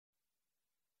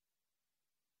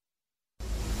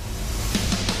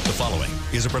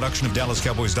is a production of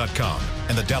DallasCowboys.com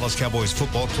and the Dallas Cowboys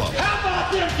Football Club. How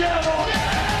about them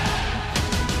Cowboys?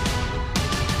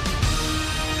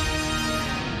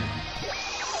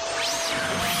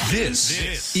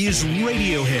 This is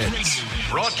Radioheads,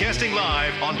 broadcasting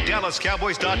live on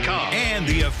DallasCowboys.com and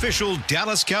the official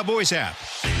Dallas Cowboys app.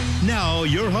 Now,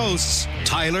 your hosts,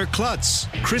 Tyler Klutz,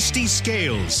 Christy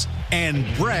Scales, and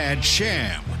Brad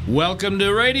Sham. Welcome to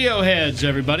Radioheads,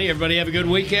 everybody. Everybody have a good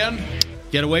weekend?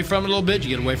 Get away from it a little bit? Did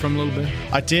you get away from it a little bit?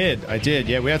 I did.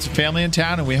 Yeah, we had some family in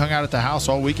town, and we hung out at the house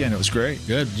all weekend. It was great.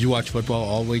 Good. Did you watch football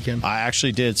all weekend? I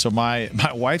actually did. So my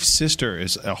wife's sister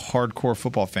is a hardcore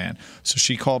football fan. So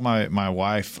she called my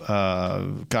wife,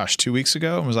 2 weeks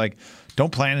ago and was like,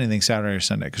 don't plan anything Saturday or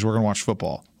Sunday because we're going to watch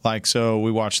football. So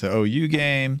we watched the OU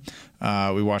game.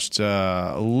 We watched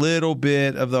a little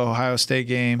bit of the Ohio State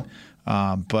game.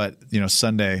 But,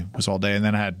 Sunday was all day. And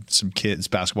then I had some kids'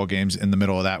 basketball games in the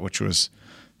middle of that, which was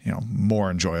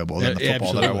more enjoyable than the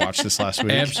football that I watched this last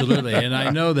week. Absolutely. And I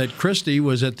know that Christy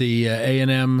was at the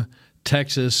A&M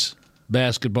Texas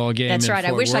basketball game. That's right.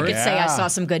 I wish Worth. I could say I saw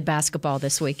some good basketball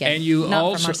this weekend. And you Not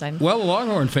also, from our side. well, the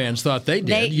Longhorn fans thought they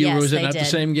did. Was it not the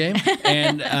same game?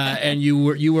 And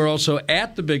you were also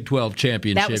at the Big 12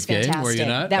 championship that was fantastic. game, were you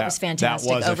not? That was fantastic.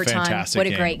 That was Overtime. a fantastic What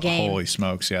a great game. Holy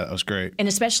smokes. Yeah, that was great. And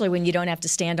especially when you don't have to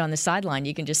stand on the sideline.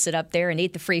 You can just sit up there and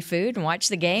eat the free food and watch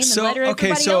the game and let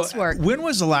everybody else work. When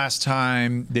was the last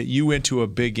time that you went to a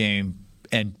big game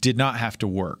and did not have to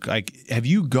work? Have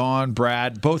you gone,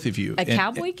 Brad, both of you? A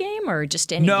Cowboy game or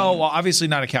just any No, game? Well, obviously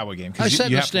not a Cowboy game. I sat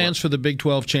in the stands for the Big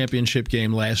 12 championship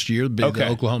game last year, the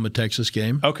Oklahoma-Texas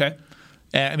game. Okay.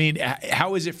 I mean,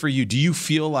 how is it for you? Do you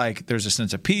feel like there's a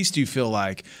sense of peace? Do you feel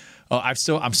like, I'm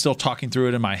still talking through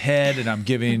it in my head and I'm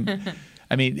giving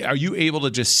 – I mean, are you able to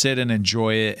just sit and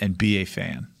enjoy it and be a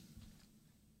fan?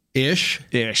 Ish.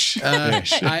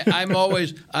 I'm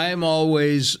always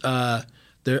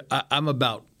there. I'm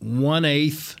about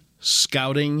 1/8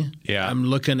 scouting. Yeah. I'm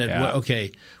looking at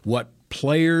what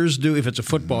players do. If it's a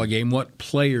football game, what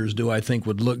players do I think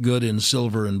would look good in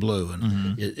silver and blue?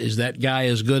 And is that guy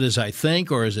as good as I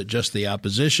think, or is it just the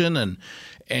opposition?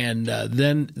 And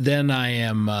then I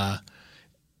am.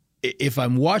 If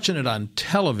I'm watching it on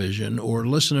television or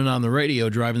listening on the radio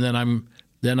driving,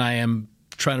 then I am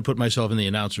trying to put myself in the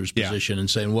announcer's position and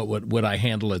saying what would I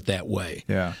handle it that way.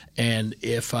 Yeah. And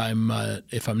if I'm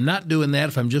not doing that,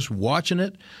 if I'm just watching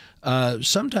it,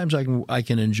 sometimes I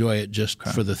can enjoy it just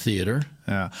for the theater.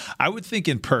 Yeah. I would think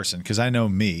in person, because I know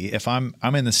me, if I'm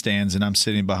in the stands and I'm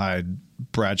sitting behind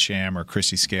Brad Sham or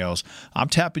Christy Scales, I'm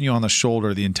tapping you on the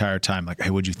shoulder the entire time, like, hey,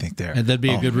 what'd you think there? And that'd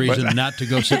be a good reason not to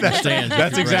go sit in the stands.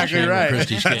 That's exactly right.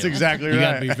 That's exactly right. You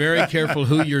got to be very careful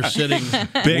who you're sitting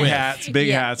big with. hats,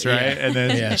 right? Yeah. And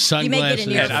then sunglasses.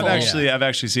 And I've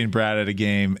actually seen Brad at a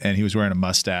game, and he was wearing a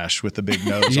mustache with the big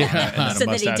nose on it, and then so a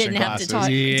mustache that he didn't and have to glasses. talk,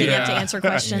 didn't have to answer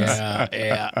questions.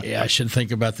 Yeah. I should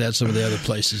think about that some of the other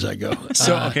places I go.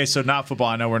 So not football.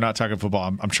 I know we're not talking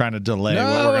football. I'm trying to delay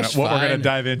what we're going to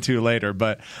dive into later.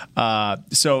 But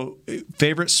so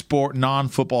favorite sport,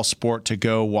 non-football sport to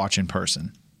go watch in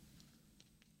person?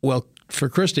 Well, for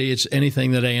Christy, it's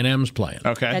anything that A&M's playing.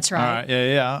 Okay. That's right. All right.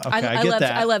 Yeah. Okay, I get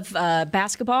that. I love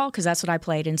basketball because that's what I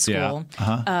played in school.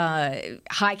 Yeah.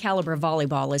 High caliber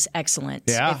volleyball is excellent.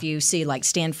 Yeah. If you see like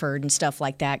Stanford and stuff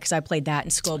like that, because I played that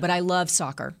in school. But I love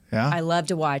soccer. Yeah. I love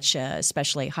to watch,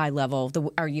 especially high level,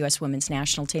 our U.S. women's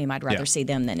national team. I'd rather see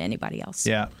them than anybody else.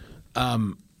 Yeah.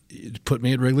 Put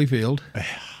me at Wrigley Field.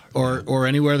 Or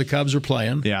anywhere the Cubs are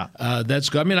playing. Yeah. That's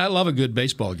good. I mean, I love a good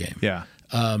baseball game. Yeah.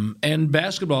 And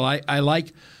basketball, I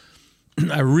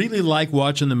really like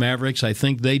watching the Mavericks. I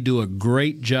think they do a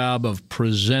great job of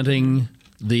presenting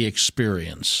the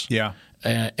experience. Yeah.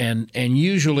 And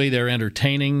usually they're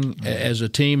entertaining as a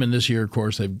team. And this year, of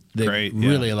course, they've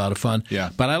really a lot of fun. Yeah.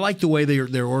 But I like the way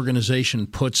their organization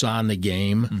puts on the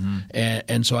game.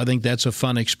 And so I think that's a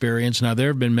fun experience. Now, there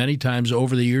have been many times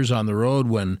over the years on the road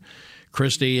when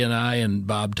Christy and I and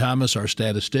Bob Thomas, our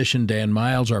statistician, Dan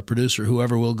Miles, our producer,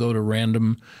 whoever will go to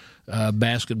random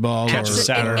basketball Catch or the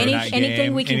Saturday night game.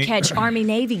 Anything we can catch.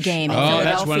 Army-Navy game in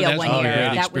Philadelphia one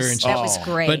year. That was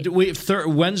great. But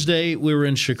Wednesday we were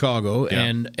in Chicago,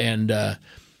 and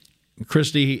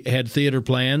Christy had theater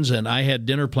plans, and I had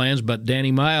dinner plans, but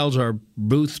Danny Miles, our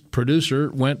booth producer,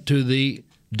 went to the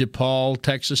DePaul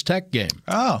Texas Tech game.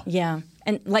 Oh. Yeah.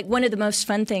 And like one of the most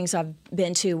fun things I've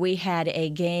been to, we had a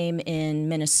game in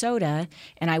Minnesota,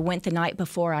 and I went the night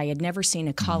before. I had never seen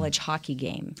a college hockey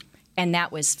game. And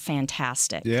that was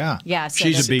fantastic. Yeah. Yeah. So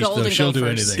She's a beast, Golden though. She'll do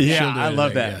Gophers. anything. Yeah, She'll do I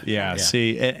love anything. that. Yeah.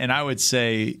 See, and I would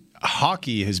say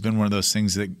hockey has been one of those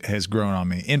things that has grown on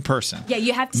me in person. Yeah,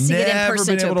 you have to see it in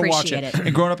person to appreciate it.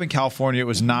 And growing up in California, it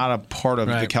was not a part of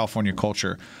the California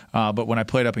culture. But when I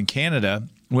played up in Canada,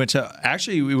 we went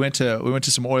to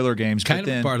some Oiler games. Kind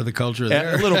of part of the culture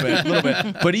there. A little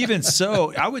bit. But even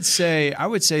so, I would say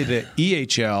that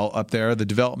EHL up there, the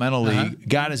developmental league,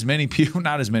 got as many people,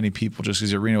 not as many people just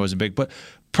because the arena wasn't big, but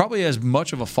probably as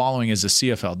much of a following as the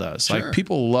CFL does. Sure. Like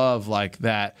people love like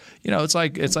that. It's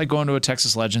like going to a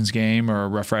Texas Legends game or a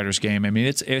Rough Riders game. I mean,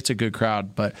 it's a good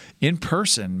crowd, but in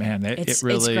person, man, it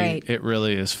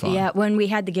really is fun. Yeah, when we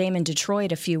had the game in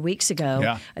Detroit a few weeks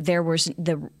ago, there was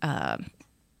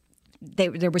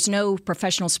there was no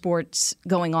professional sports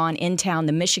going on in town.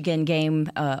 The Michigan game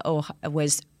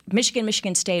was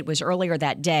Michigan State was earlier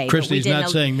that day. Christy's not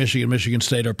saying Michigan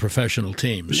State are professional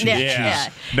teams. Yeah.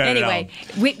 No, anyway,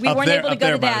 we weren't able to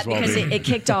go to that because it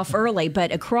kicked off early.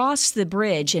 But across the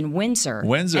bridge in Windsor,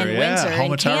 home in of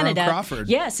Tyrone Canada, Crawford.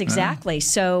 Yes, exactly.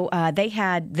 So they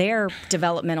had their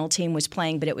developmental team was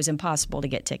playing, but it was impossible to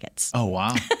get tickets. Oh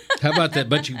wow! How about that?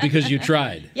 But because you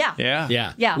tried.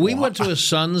 Yeah. We went to a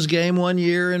Suns game one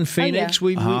year in Phoenix. Oh,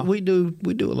 yeah. We do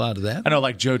a lot of that. I know,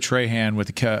 like Joe Trahan with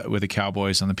the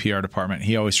Cowboys on the PR department.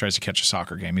 He always tries to catch a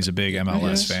soccer game. He's a big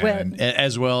MLS fan,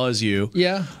 as well as you.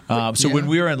 Yeah. So when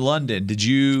we were in London, did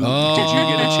you get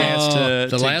a chance to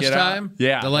the last get time? Out?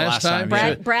 Yeah, the last time.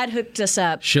 Brad hooked us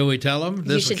up. Shall we tell him?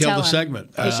 This will kill the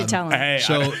segment. You should tell him. Hey,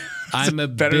 so I'm a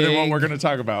better than what we're going to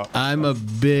talk about. I'm a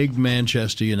big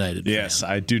Manchester United fan. Yes,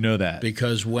 I do know that.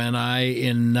 Because when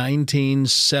in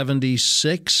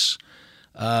 1976,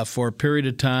 for a period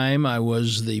of time, I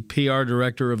was the PR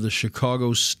director of the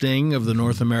Chicago Sting of the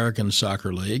North American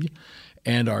Soccer League,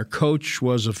 and our coach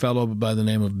was a fellow by the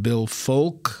name of Bill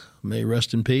Folk, may he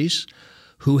rest in peace,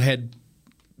 who had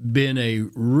been a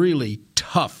really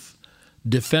tough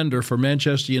defender for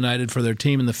Manchester United for their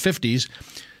team in the 50s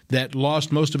that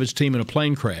lost most of its team in a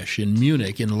plane crash in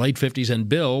Munich in the late 50s, and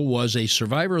Bill was a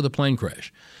survivor of the plane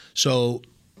crash. So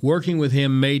working with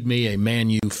him made me a Man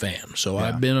U fan. So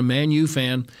I've been a Man U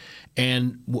fan,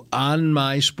 and on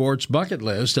my sports bucket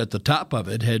list, at the top of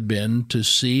it, had been to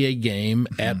see a game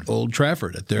at Old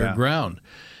Trafford, at their ground.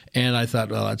 And I thought,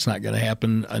 well, that's not going to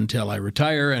happen until I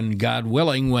retire, and God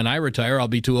willing, when I retire, I'll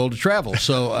be too old to travel.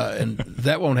 So and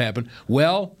that won't happen.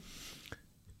 Well,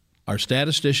 our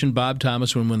statistician, Bob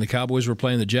Thomas, when the Cowboys were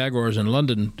playing the Jaguars in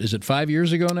London, is it 5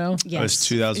 years ago now? Yes. It was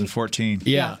 2014.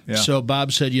 Yeah. So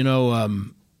Bob said,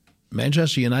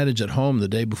 Manchester United's at home the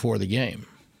day before the game.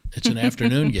 It's an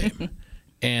afternoon game.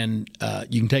 And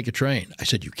you can take a train. I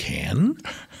said, you can?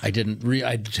 I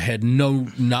had no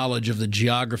knowledge of the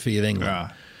geography of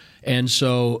England. And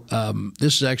so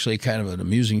this is actually kind of an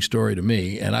amusing story to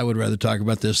me, and I would rather talk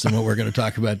about this than what we're going to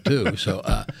talk about too. So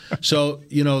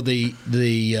the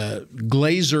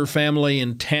Glazer family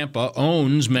in Tampa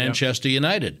owns Manchester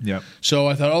United. Yep. So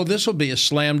I thought, this will be a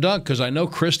slam dunk because I know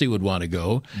Christy would want to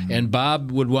go, and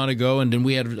Bob would want to go, and then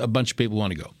we had a bunch of people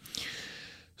want to go.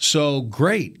 So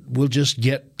great, we'll just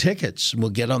get tickets.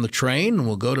 We'll get on the train, and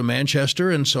we'll go to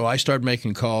Manchester. And so I started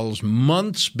making calls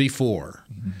months before.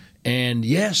 And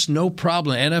yes, no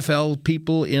problem. NFL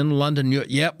people in London,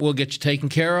 yep, we'll get you taken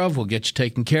care of. We'll get you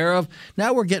taken care of.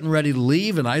 Now we're getting ready to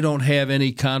leave, and I don't have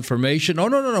any confirmation. Oh,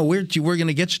 no, we're going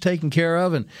to get you taken care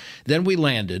of. And then we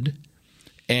landed,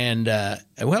 and, I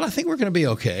think we're going to be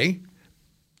okay.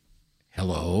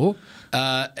 Hello.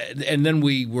 And then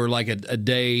we were like a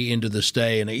day into the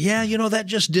stay, and that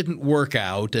just didn't work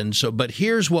out. And so, but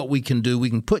here's what we can do.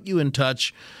 We can put you in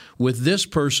touch with this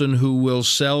person who will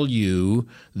sell you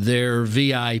their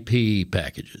VIP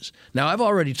packages. Now, I've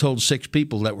already told 6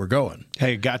 people that we're going.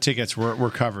 Hey, got tickets. We're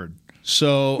covered.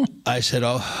 So I said,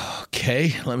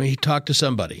 okay, let me talk to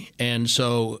somebody. And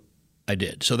so I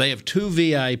did. So they have 2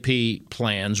 VIP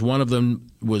plans. One of them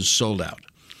was sold out.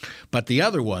 But the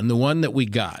other one, the one that we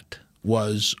got,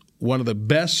 was one of the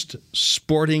best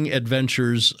sporting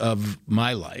adventures of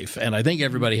my life, and I think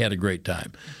everybody had a great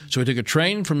time. So we took a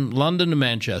train from London to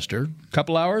Manchester, a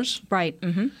couple hours. Right.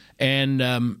 Mm-hmm. And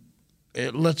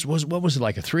what was it,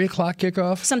 like a 3 o'clock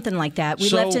kickoff? Something like that. We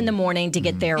left in the morning to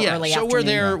get there early afternoon.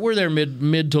 So we're there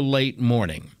mid to late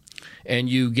morning. And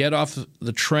you get off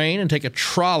the train and take a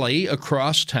trolley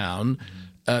across town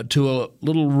to a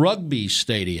little rugby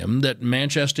stadium that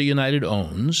Manchester United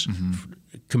owns,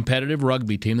 competitive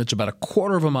rugby team that's about a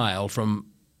quarter of a mile from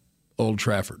Old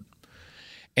Trafford.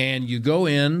 And you go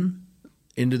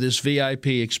into this VIP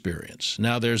experience.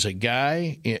 Now there's a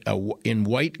guy in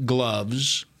white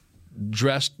gloves,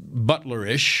 dressed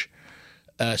butlerish,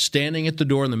 standing at the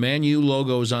door, and the Man U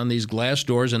logo is on these glass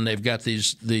doors, and they've got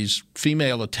these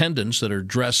female attendants that are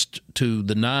dressed to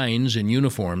the nines in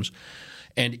uniforms,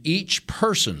 and each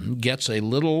person gets a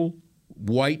little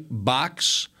white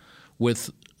box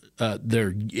with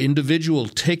their individual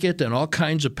ticket and all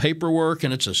kinds of paperwork,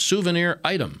 and it's a souvenir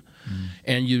item.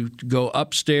 And you go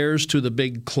upstairs to the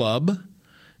big club,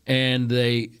 and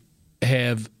they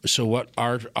have – so what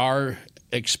our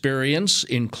experience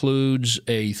includes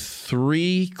a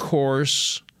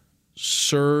 3-course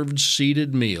served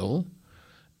seated meal,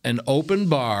 an open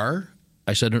bar –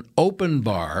 I said an open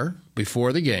bar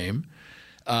before the game.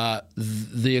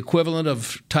 The equivalent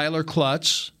of Tyler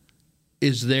Klutz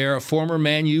is there, a former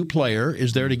Man U player,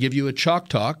 is there to give you a chalk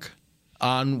talk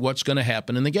on what's going to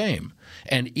happen in the game.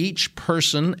 And each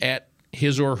person at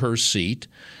his or her seat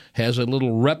has a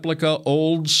little replica,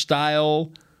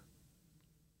 old-style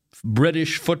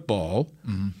British football,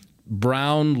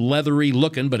 brown, leathery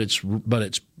looking, but it's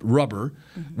rubber,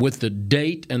 with the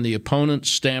date and the opponent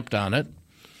stamped on it.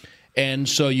 And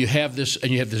so you have this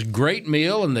great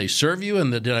meal, and they serve you in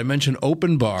the, did I mention,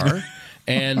 open bar?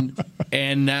 And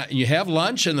you have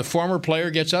lunch, and the former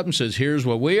player gets up and says, here's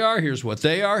what we are, here's what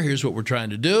they are, here's what we're trying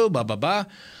to do, blah, blah, blah.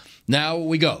 Now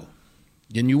we go.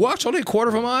 And you walk only a quarter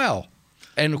of a mile.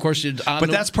 And, of course,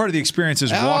 that's part of the experience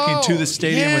is walking to the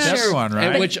stadium with everyone,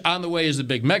 right? Which on the way is the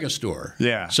big mega store.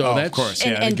 Yeah. So of course.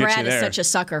 Yeah, and Brad is such a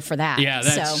sucker for that. Yeah,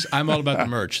 I'm all about the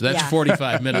merch. That's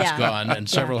 45 minutes gone and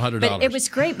several $100. But it was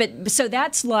great. But so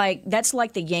that's like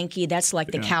the Yankee, that's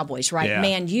like the Cowboys, right? Yeah.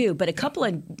 Man U. But a couple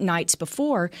of nights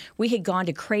before, we had gone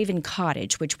to Craven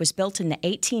Cottage, which was built in the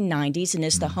 1890s and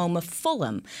is the home of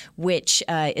Fulham, which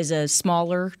is a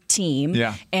smaller team.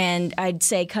 Yeah. And I'd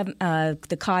say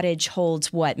the cottage holds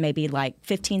what, maybe like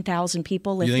 15,000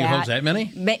 people. If you think that. it holds that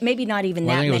many? Maybe not even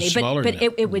that many. But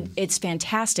it's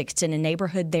fantastic. It's in a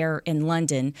neighborhood there in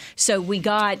London. So we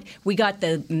got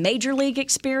the major league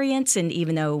experience, and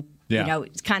even though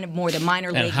it's kind of more the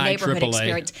minor league neighborhood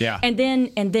experience. Yeah. And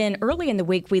then early in the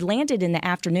week, we landed in the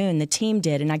afternoon, the team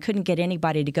did, and I couldn't get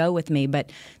anybody to go with me,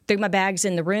 but threw my bags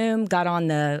in the room, got on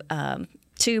the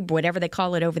tube, whatever they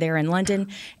call it over there in London,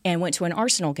 and went to an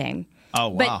Arsenal game. Oh,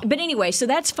 wow. But anyway, so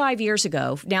that's 5 years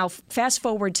ago. Now, fast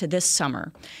forward to this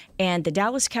summer, and the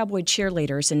Dallas Cowboy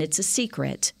cheerleaders, and it's a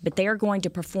secret, but they are going to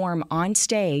perform on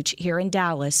stage here in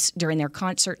Dallas during their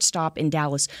concert stop in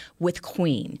Dallas with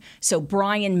Queen. So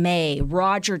Brian May,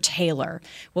 Roger Taylor.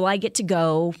 Well, I get to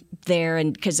go there,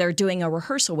 and because they're doing a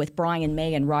rehearsal with Brian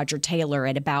May and Roger Taylor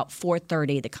at about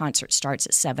 4:30. The concert starts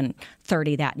at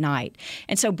 7:30 that night.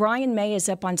 And so Brian May is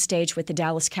up on stage with the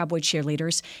Dallas Cowboy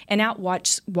cheerleaders, and out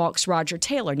walks Roger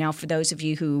Taylor. Now, for those of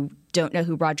you who don't know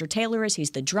who Roger Taylor is,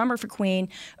 he's the drummer for Queen,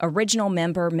 original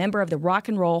member of the Rock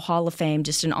and Roll Hall of Fame,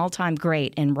 just an all-time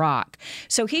great in rock.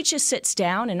 So he just sits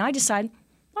down, and I decide,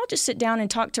 I'll just sit down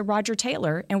and talk to Roger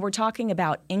Taylor, and we're talking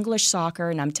about English soccer,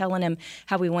 and I'm telling him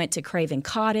how we went to Craven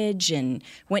Cottage and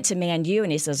went to Man U,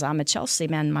 and he says, I'm a Chelsea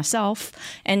man myself.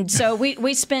 And so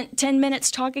we spent 10 minutes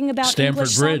talking about Stamford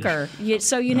English Bridge. soccer.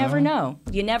 So you never know.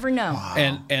 You never know.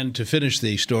 Wow. And to finish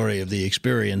the story of the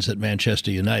experience at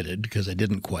Manchester United, because I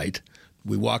didn't quite,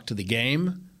 we walked to the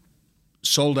game,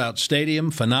 sold-out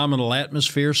stadium, phenomenal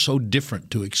atmosphere, so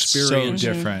different to experience.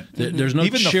 So different. There's no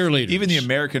cheerleaders. Even the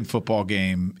American football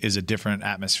game is a different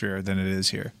atmosphere than it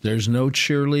is here. There's no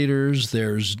cheerleaders.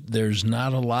 There's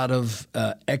not a lot of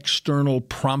external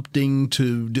prompting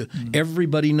to do.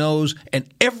 Everybody knows, and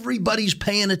everybody's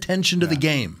paying attention to the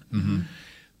game. Mm-hmm.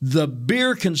 The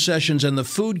beer concessions and the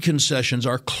food concessions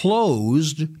are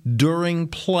closed during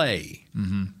play.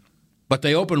 Mm-hmm. But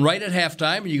they open right at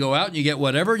halftime, and you go out and you get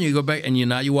whatever, and you go back, and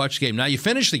now you watch the game. Now you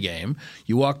finish the game.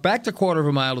 You walk back the quarter of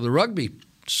a mile to the rugby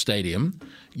stadium.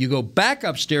 You go back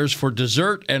upstairs for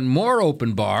dessert and more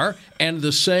open bar, and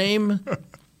the same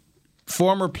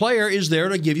former player is there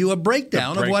to give you a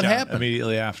breakdown of what happened.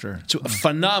 Immediately after. It's a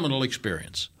phenomenal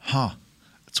experience. Huh.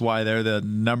 That's why they're the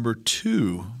number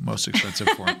 2 most expensive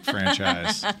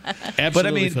franchise.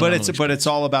 Absolutely, but it's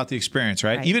all about the experience,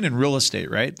 right? Even in real estate,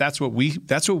 right? That's what we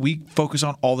focus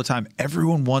on all the time.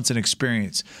 Everyone wants an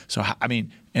experience. So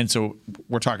so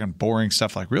we're talking boring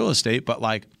stuff like real estate, but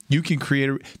like you can create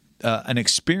an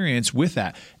experience with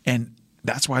that. And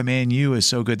that's why Man U is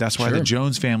so good. That's why the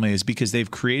Jones family is, because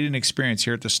they've created an experience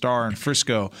here at the Star in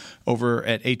Frisco, over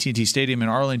at AT&T Stadium in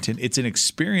Arlington. It's an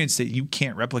experience that you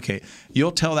can't replicate.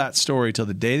 You'll tell that story till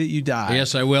the day that you die.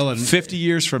 Yes, I will. And 50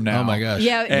 years from now. Oh, my gosh.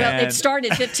 Yeah, well, it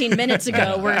started 15 minutes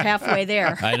ago. We're halfway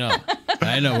there. I know.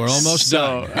 We're almost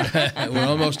done. We're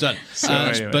almost done.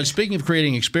 Anyway. But speaking of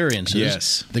creating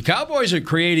experiences, the Cowboys are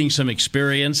creating some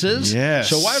experiences. Yes.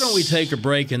 So why don't we take a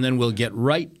break, and then we'll get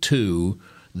right to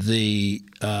the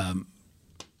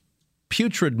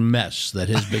putrid mess that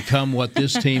has become what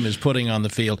this team is putting on the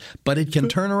field. But it can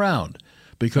turn around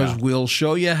because we'll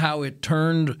show you how it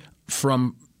turned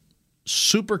from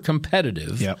super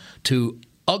competitive to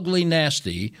ugly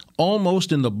nasty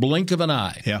almost in the blink of an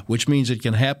eye, which means it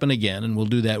can happen again, and we'll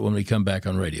do that when we come back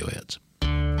on Radioheads.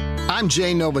 I'm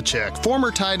Jay Novacek,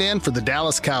 former tight end for the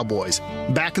Dallas Cowboys.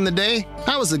 Back in the day,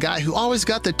 I was the guy who always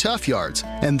got the tough yards,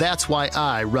 and that's why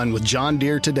I run with John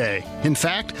Deere today. In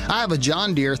fact, I have a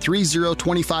John Deere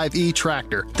 3025E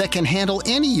tractor that can handle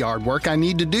any yard work I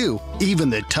need to do, even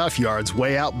the tough yards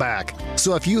way out back.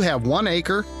 So if you have 1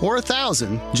 acre or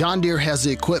 1,000, John Deere has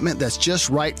the equipment that's just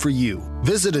right for you.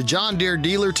 Visit a John Deere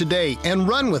dealer today and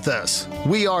run with us.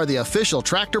 We are the official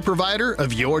tractor provider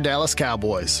of your Dallas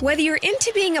Cowboys. Whether you're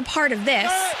into being a part of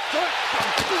this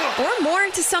or more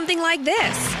into something like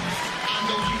this,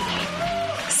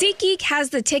 SeatGeek has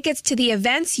the tickets to the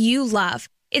events you love.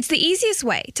 It's the easiest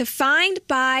way to find,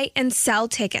 buy, and sell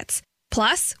tickets.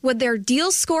 Plus, with their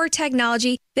Deal Score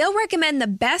technology, they'll recommend the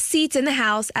best seats in the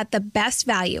house at the best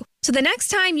value. So the next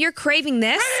time you're craving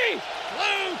this, hey,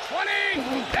 blue 20!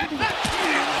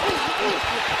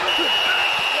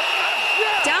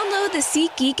 Download the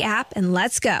SeatGeek app and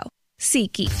let's go.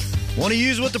 SeatGeek. Want to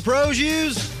use what the pros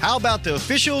use? How about the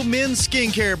official men's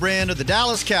skincare brand of the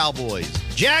Dallas Cowboys,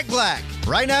 Jack Black?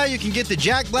 Right now, you can get the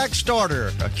Jack Black Starter,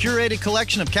 a curated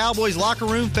collection of Cowboys locker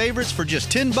room favorites for just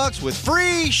 $10 with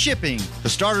free shipping. The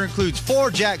starter includes 4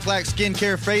 Jack Black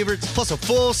skincare favorites, plus a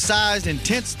full-sized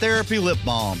intense therapy lip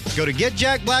balm. Go to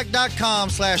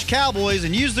getjackblack.com/Cowboys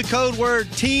and use the code word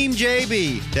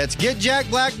TEAMJB. That's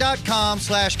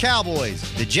getjackblack.com/Cowboys.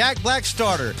 The Jack Black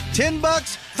Starter,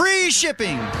 $10, free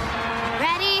shipping.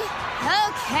 Ready?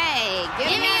 Okay. Give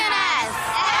me an S.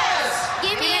 S.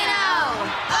 Give me an O.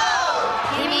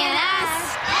 O. Give me an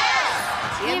S. S.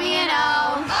 Give me an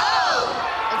O. O.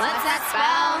 What's that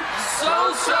spell? So.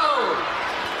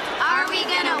 Are we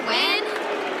gonna win?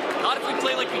 Not if we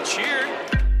play like we cheered.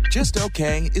 Just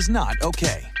okay is not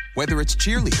okay. Whether it's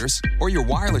cheerleaders or your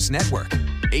wireless network,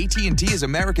 AT&T is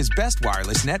America's best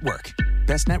wireless network.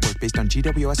 Best network based on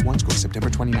GWS One score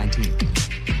September 2019.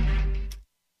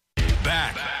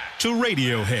 Back to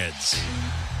Radioheads.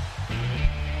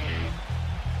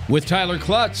 With Tyler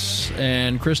Klutz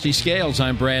and Christy Scales,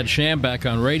 I'm Brad Sham back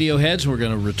on Radioheads. We're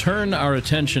going to return our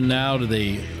attention now to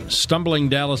the stumbling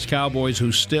Dallas Cowboys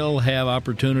who still have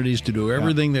opportunities to do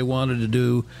everything they wanted to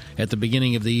do at the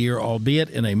beginning of the year, albeit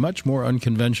in a much more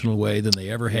unconventional way than they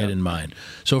ever had in mind.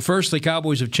 So first, the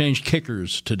Cowboys have changed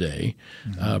kickers today.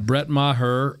 Brett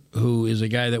Maher, who is a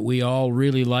guy that we all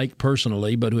really like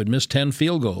personally, but who had missed 10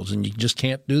 field goals, and you just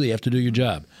can't do that. You have to do your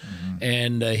job.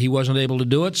 And he wasn't able to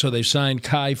do it, so they've signed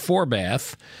Kai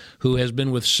Forbath, who has been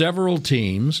with several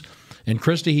teams. And,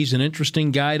 Christy, he's an interesting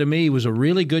guy to me. He was a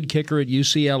really good kicker at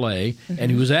UCLA,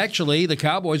 and he was actually, the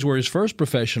Cowboys were his first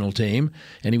professional team,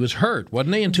 and he was hurt,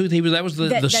 wasn't he? That was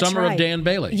the summer of Dan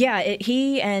Bailey. Yeah,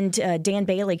 he and Dan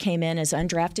Bailey came in as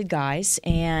undrafted guys,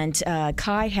 and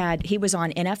Kai he was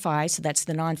on NFI, so that's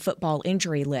the non-football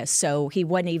injury list, so he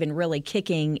wasn't even really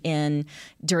kicking in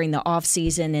during the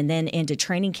offseason and then into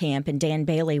training camp, and Dan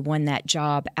Bailey won that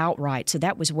job outright. So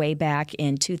that was way back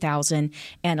in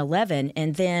 2011,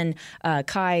 and then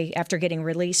Kai, after getting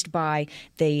released by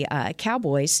the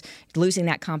Cowboys, losing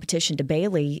that competition to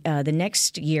Bailey, the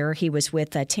next year he was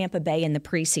with Tampa Bay in the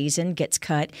preseason, gets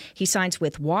cut. He signs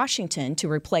with Washington to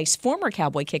replace former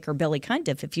Cowboy kicker Billy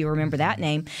Cundiff, if you remember that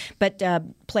name, but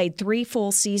played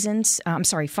 5 seasons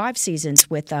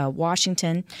with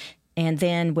Washington. And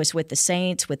then was with the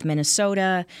Saints, with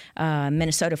Minnesota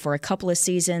for a couple of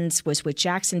seasons, was with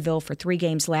Jacksonville for 3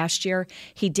 games last year.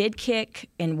 He did kick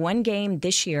in 1 game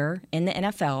this year in the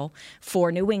NFL for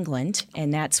New England,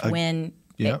 and that's when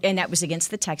And that was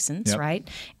against the Texans, right?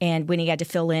 And when he had to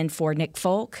fill in for Nick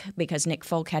Folk because Nick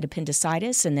Folk had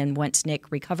appendicitis, and then once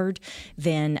Nick recovered,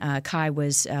 then Kai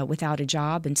was without a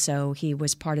job, and so he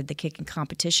was part of the kicking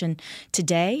competition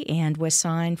today and was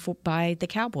signed by the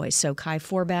Cowboys. So Kai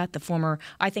Forbath, the former,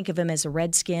 I think of him as a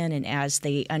Redskin and as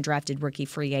the undrafted rookie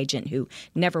free agent who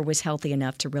never was healthy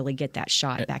enough to really get that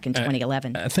shot back in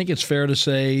 2011. I think it's fair to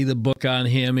say the book on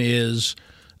him is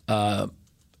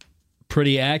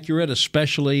pretty accurate,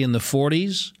 especially in the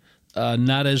 40s.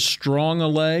 Not as strong a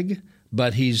leg,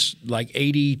 but he's like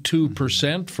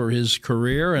 82% for his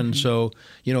career. And so,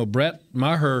 you know, Brett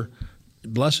Maher,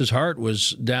 bless his heart,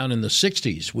 was down in the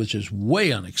 60s, which is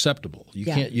way unacceptable. You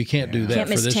can't do that. Can't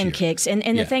miss for this 10 year. kicks.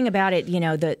 And the thing about it, you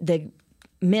know, the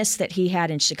miss that he had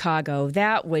in Chicago,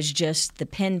 that was just the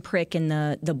pinprick in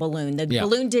the balloon. The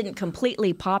balloon didn't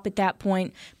completely pop at that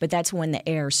point, but that's when the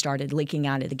air started leaking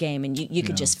out of the game, and you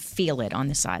could just feel it on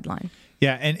the sideline.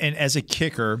 Yeah, and as a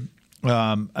kicker,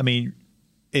 I mean,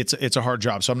 it's a hard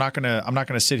job. So I'm not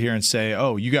gonna sit here and say,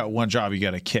 oh, you got one job, you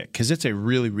got to kick, because it's a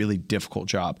really, really difficult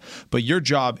job. But your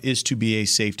job is to be a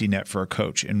safety net for a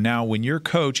coach. And now when you're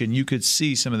coach, and you could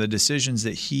see some of the decisions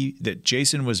that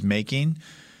Jason was making,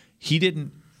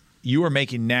 you are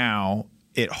making now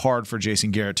it hard for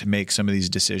Jason Garrett to make some of these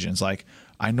decisions. Like,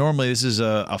 this is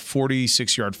a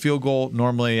 46-yard field goal.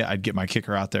 Normally, I'd get my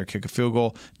kicker out there, kick a field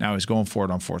goal. Now he's going for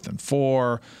it on 4th and 4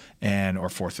 or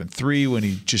 4th and 3 when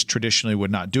he just traditionally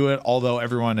would not do it. Although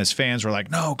everyone as fans were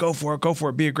like, no, go for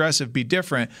it, be aggressive, be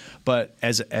different. But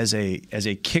as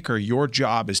a kicker, your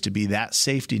job is to be that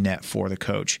safety net for the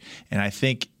coach. And I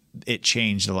think it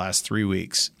changed the last 3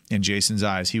 weeks. In Jason's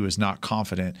eyes, he was not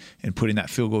confident in putting that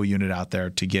field goal unit out there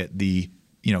to get the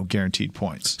guaranteed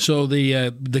points. So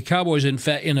the Cowboys, in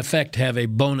effect, have a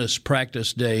bonus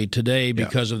practice day today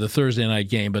because of the Thursday night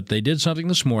game. But they did something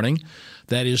this morning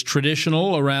that is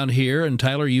traditional around here. And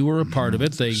Tyler, you were a part of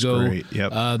it. They go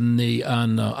on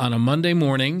a Monday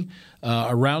morning.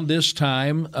 Around this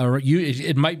time,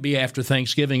 it might be after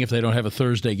Thanksgiving if they don't have a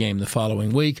Thursday game the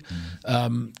following week.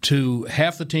 To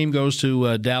half the team goes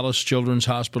to Dallas Children's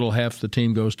Hospital, half the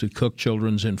team goes to Cook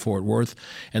Children's in Fort Worth,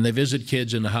 and they visit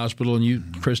kids in the hospital. And you,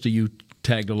 Christy, you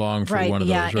tagged along for one of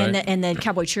those, right? And the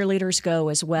Cowboy cheerleaders go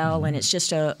as well, and it's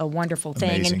just a wonderful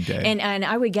thing. Amazing day. And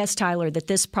I would guess, Tyler, that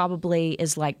this probably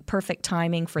is like perfect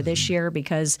timing for this year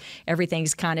because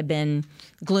everything's kind of been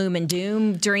gloom and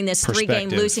doom during this 3-game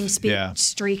losing streak.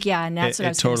 Yeah, and that's what I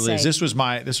was going to say. Totally is.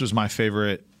 This was my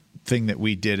favorite thing that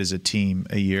we did as a team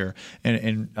a year,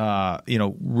 and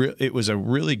it was a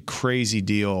really crazy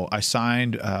deal. I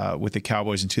signed with the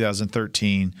Cowboys in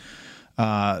 2013.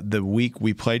 The week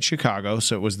we played Chicago,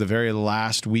 so it was the very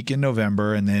last week in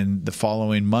November, and then the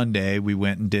following Monday we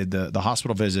went and did the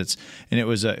hospital visits, and it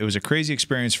was a crazy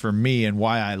experience for me. And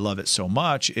why I love it so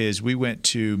much is we went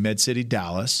to Med City,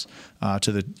 Dallas,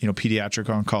 to the pediatric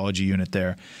oncology unit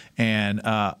there, and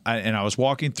I was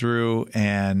walking through,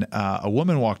 and a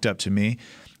woman walked up to me.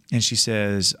 And she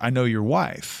says, I know your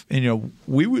wife. And,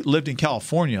 we lived in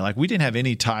California. Like, we didn't have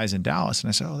any ties in Dallas. And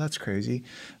I said, oh, that's crazy.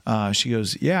 She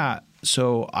goes, yeah,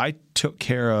 so I took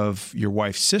care of your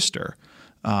wife's sister.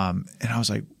 And I was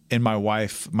like, and my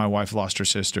wife lost her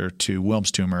sister to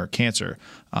Wilms tumor cancer.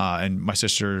 And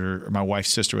my wife's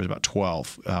sister was about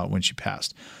 12 when she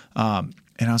passed.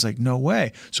 And I was like, no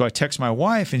way. So I text my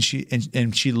wife, and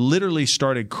she literally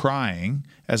started crying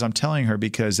as I'm telling her,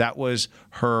 because that was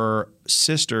her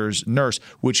sister's nurse,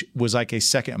 which was like a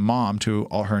second mom to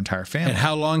all her entire family. And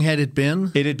how long had it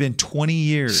been? It had been 20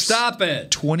 years. Stop it.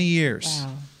 20 years.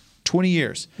 Wow. 20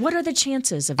 years. What are the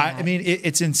chances of that? I mean,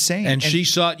 it's insane. And she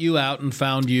sought you out and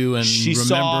found you and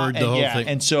remembered the whole thing.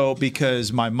 And so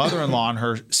because my mother-in-law and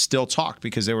her still talked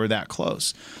because they were that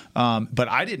close. But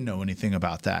I didn't know anything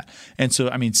about that. And so,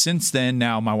 I mean, since then,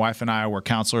 now my wife and I were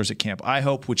counselors at Camp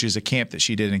IHOPE, which is a camp that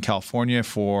she did in California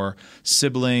for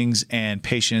siblings and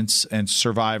patients and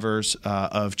survivors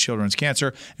of children's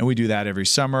cancer. And we do that every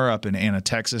summer up in Anna,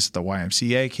 Texas, at the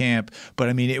YMCA camp. But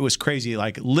I mean, it was crazy.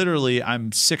 Like, literally,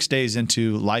 I'm 6 days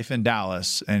into life in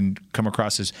Dallas and come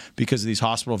across this because of these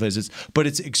hospital visits. But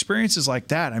it's experiences like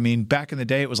that. I mean, back in the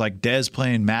day, it was like Dez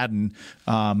playing Madden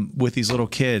with these little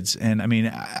kids. And I mean,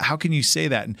 how can you say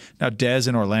that? And now Dez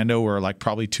and Orlando were like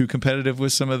probably too competitive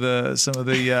with some of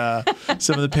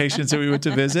the patients that we went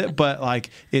to visit. But like,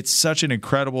 it's such an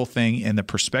incredible thing, and the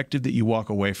perspective that you walk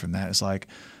away from that is like,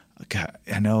 God,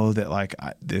 I know that like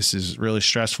this is really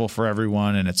stressful for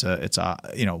everyone, and it's a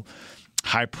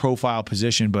high profile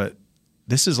position, but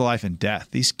this is life and death.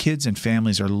 These kids and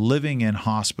families are living in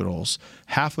hospitals.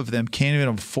 Half of them can't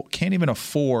even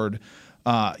afford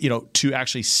to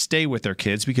actually stay with their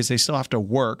kids because they still have to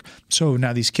work. So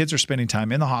now these kids are spending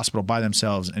time in the hospital by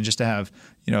themselves, and just to have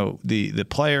the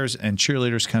players and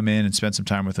cheerleaders come in and spend some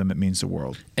time with them, it means the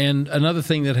world. And another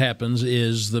thing that happens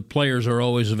is the players are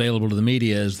always available to the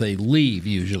media as they leave,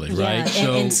 usually, right?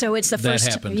 So it's the first.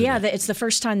 It's the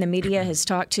first time the media has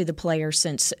talked to the players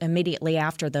since immediately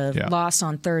after the loss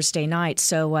on Thursday night.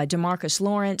 So DeMarcus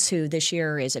Lawrence, who this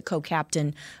year is a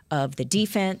co-captain of the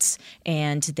defense,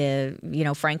 and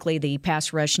frankly, the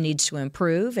pass rush needs to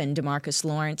improve. And DeMarcus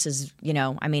Lawrence is,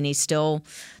 he's still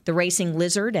the racing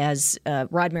lizard, as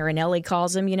Rod Marinelli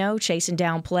calls him, chasing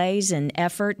down plays and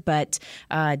effort. But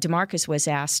DeMarcus was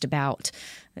asked about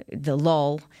the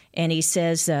lull, and he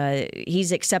says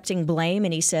he's accepting blame,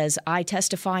 and he says, I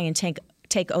testify and take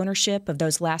take ownership of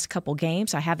those last couple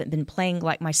games. I haven't been playing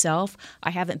like myself.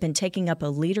 I haven't been taking up a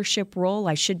leadership role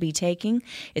I should be taking.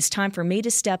 It's time for me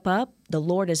to step up. The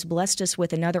Lord has blessed us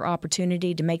with another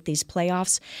opportunity to make these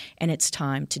playoffs, and it's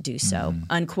time to do so,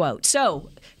 unquote. So,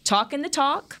 talking the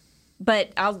talk,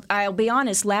 but I'll be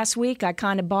honest, last week I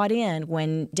kind of bought in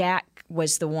when Dak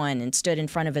was the one and stood in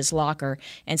front of his locker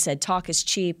and said, talk is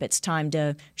cheap, it's time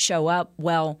to show up.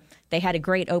 Well, they had a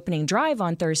great opening drive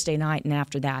on Thursday night, and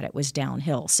after that it was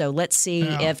downhill. So let's see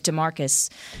if DeMarcus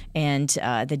and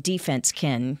the defense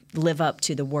can live up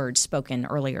to the words spoken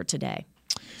earlier today.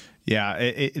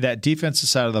 Yeah, that defensive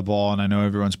side of the ball, and I know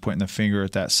everyone's pointing the finger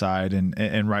at that side,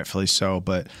 and rightfully so,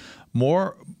 but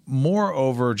more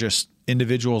over just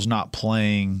individuals not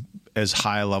playing as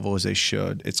high a level as they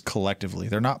should. It's collectively.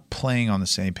 They're not playing on the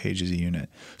same page as a unit.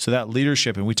 So that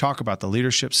leadership, and we talk about the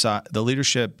leadership side, the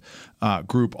leadership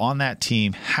group on that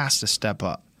team has to step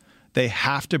up. They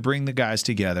have to bring the guys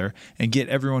together and get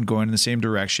everyone going in the same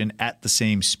direction at the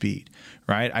same speed,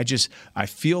 right? I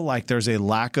feel like there's a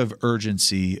lack of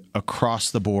urgency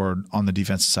across the board on the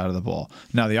defensive side of the ball.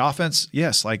 Now, the offense,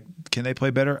 yes, like, can they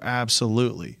play better?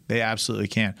 Absolutely. They absolutely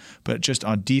can. But just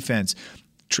on defense,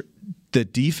 the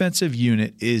defensive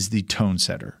unit is the tone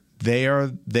setter. They are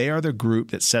the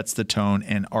group that sets the tone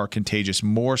and are contagious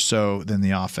more so than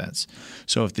the offense.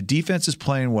 So if the defense is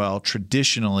playing well,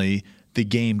 traditionally the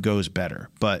game goes better.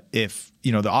 But if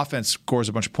the offense scores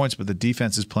a bunch of points, but the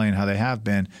defense is playing how they have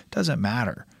been, it doesn't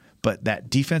matter. But that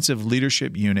defensive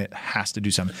leadership unit has to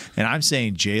do something. And I'm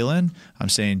saying Jalen, I'm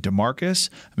saying DeMarcus.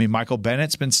 I mean, Michael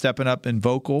Bennett's been stepping up in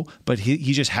vocal, but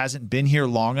he just hasn't been here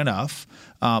long enough.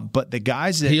 But the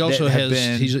guys that he also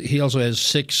has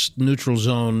 6 neutral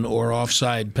zone or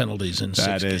offside penalties in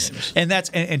 6 games.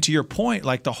 And to your point,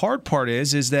 like, the hard part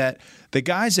is that the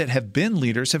guys that have been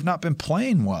leaders have not been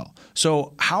playing well.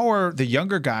 So how are the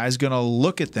younger guys going to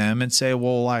look at them and say,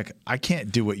 well, like, I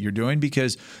can't do what you're doing?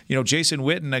 Because, Jason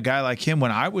Witten, a guy like him,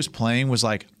 when I was playing, was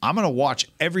like, I'm going to watch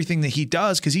everything that he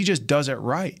does because he just does it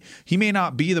right. He may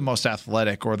not be the most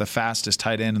athletic or the fastest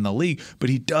tight end in the league, but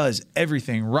he does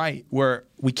everything right, where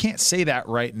we can't say that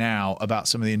right now about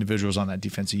some of the individuals on that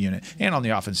defensive unit and on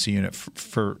the offensive unit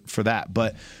for that.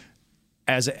 But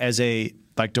as a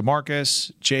like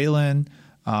DeMarcus, Jalen,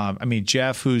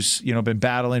 Jeff, who's been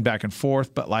battling back and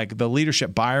forth, but like the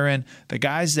leadership, Byron, the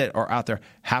guys that are out there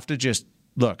have to just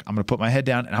look. I'm going to put my head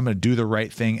down and I'm going to do the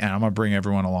right thing, and I'm going to bring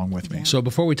everyone along with me. So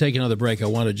before we take another break, I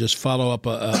want to just follow up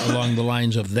along the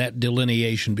lines of that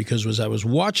delineation, because as I was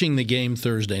watching the game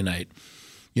Thursday night,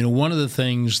 one of the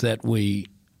things that we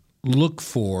look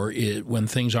for when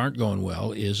things aren't going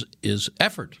well is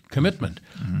effort, commitment.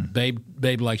 Mm-hmm.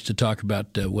 Babe likes to talk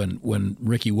about when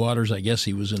Ricky Waters, I guess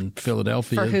he was in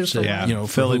Philadelphia,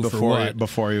 Philly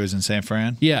before he was in San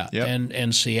Fran. Yeah, yep.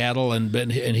 and Seattle, and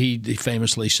he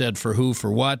famously said, "For who?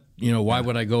 For what? Why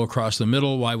would I go across the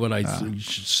middle? Why would I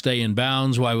stay in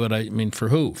bounds? Why would I? For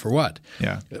who? For what?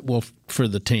 Yeah. Well, for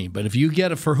the team. But if you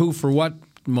get a for who? For what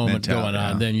moment going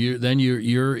on, then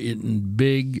you're in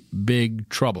big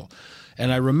trouble."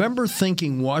 And I remember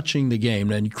thinking, watching the game,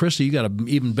 and Krista, you got an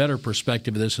even better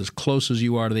perspective of this as close as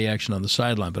you are to the action on the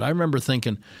sideline. But I remember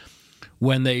thinking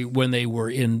when they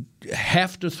were in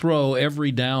have to throw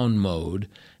every down mode,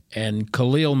 and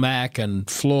Khalil Mack and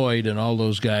Floyd and all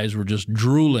those guys were just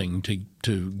drooling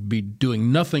to be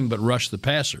doing nothing but rush the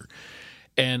passer.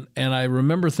 And I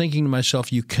remember thinking to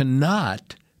myself, you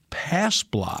cannot pass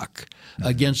block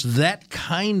against that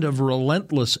kind of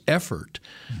relentless effort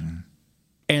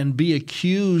and be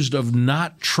accused of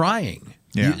not trying.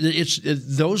 Yeah.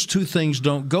 Those two things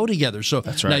don't go together. So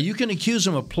that's right. Now you can accuse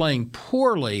them of playing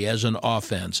poorly as an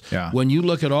offense. Yeah. When you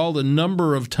look at all the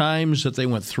number of times that they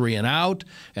went 3 and out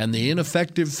and the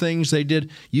ineffective things they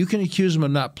did, you can accuse them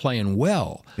of not playing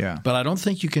well. Yeah. But I don't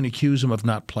think you can accuse them of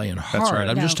not playing hard. That's right.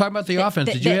 I'm just talking about the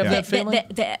offense. Did you have that feeling?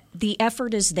 The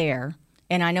effort is there.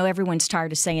 And I know everyone's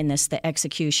tired of saying this, the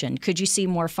execution. Could you see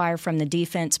more fire from the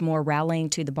defense, more rallying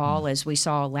to the ball as we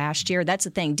saw last year? That's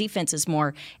the thing. Defense is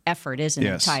more effort, isn't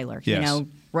it, Tyler? Yes.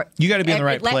 You got to be in the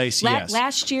right place, yes.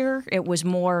 Last year, it was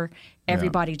more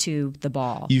everybody to the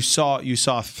ball. You saw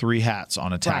 3 hats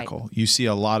on a tackle. Right. You see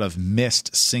a lot of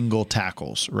missed single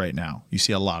tackles right now. You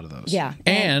see a lot of those. Yeah.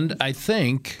 And I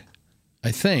think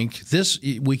this,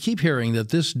 we keep hearing that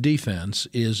this defense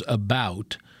is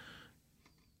about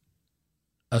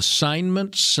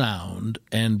assignment sound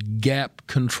and gap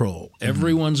control.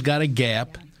 Everyone's got a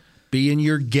gap. Be in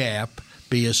your gap.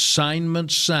 Be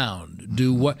assignment sound.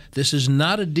 Do what? This is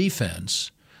not a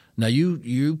defense. Now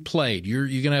you played. You're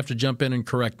going to have to jump in and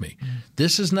correct me.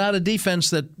 This is not a defense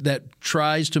that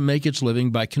tries to make its living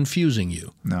by confusing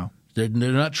you. No. They're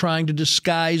not trying to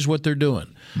disguise what they're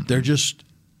doing. They're just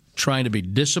trying to be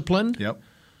disciplined. Yep.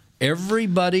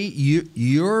 Everybody,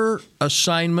 your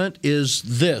assignment is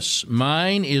this.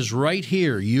 Mine is right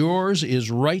here. Yours is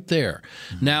right there.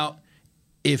 Now,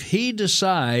 if he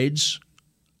decides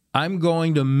I'm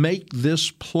going to make this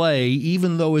play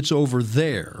even though it's over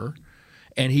there,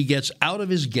 and he gets out of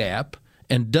his gap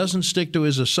and doesn't stick to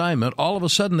his assignment, all of a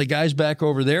sudden the guy's back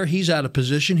over there, he's out of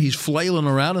position, he's flailing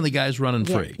around, and the guy's running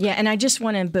free. Yeah, and I just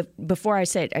want to, before I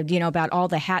say it, about all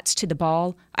the hats to the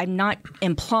ball, I'm not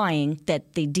implying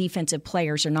that the defensive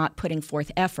players are not putting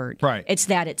forth effort. Right. It's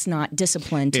that it's not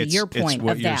disciplined, to your point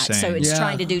of that. Saying. So it's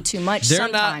trying to do too much They're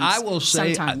sometimes. not, I will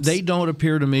say, they don't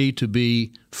appear to me to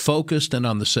be focused and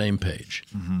on the same page.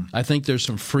 I think there's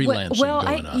some freelancing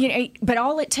going on. But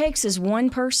all it takes is one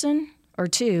person or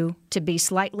two to be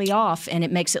slightly off, and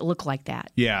it makes it look like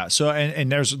that. Yeah. So,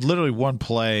 and there's literally one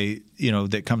play,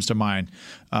 that comes to mind.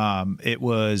 It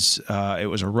was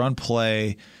a run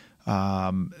play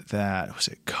that was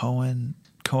it. Cohen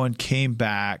came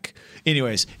back.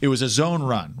 Anyways, it was a zone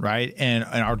run, right? And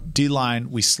our D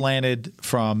line, we slanted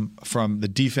from the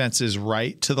defense's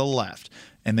right to the left,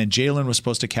 and then Jalen was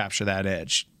supposed to capture that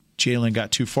edge. Jalen got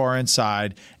too far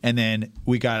inside, and then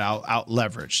we got out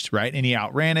leveraged, right? And he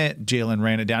outran it. Jalen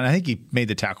ran it down. I think he made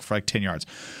the tackle for 10 yards.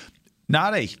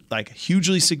 Not a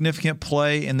hugely significant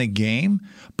play in the game,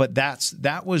 but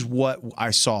that was what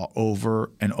I saw over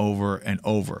and over and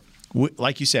over.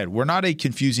 Like you said, we're not a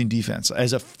confusing defense.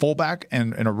 As a fullback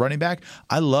and a running back,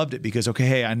 I loved it because,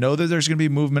 I know that there's going to be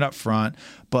movement up front,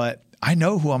 but I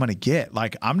know who I'm going to get.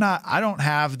 I don't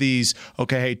have these,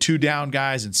 2 down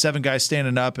guys and 7 guys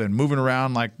standing up and moving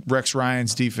around like Rex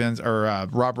Ryan's defense or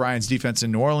Rob Ryan's defense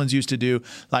in New Orleans used to do.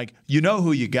 You know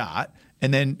who you got,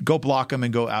 and then go block them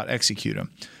and go out execute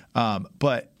them.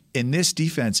 But in this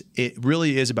defense, it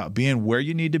really is about being where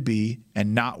you need to be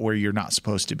and not where you're not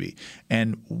supposed to be.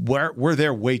 And we're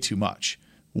there way too much.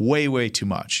 Way, way too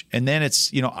much. And then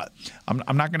it's,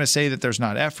 I'm not going to say that there's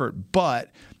not effort,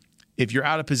 but if you're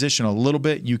out of position a little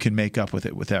bit, you can make up with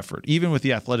it with effort. Even with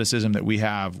the athleticism that we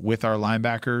have with our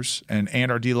linebackers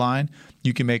and our D-line,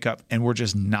 you can make up, and we're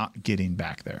just not getting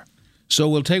back there. So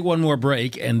we'll take one more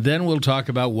break, and then we'll talk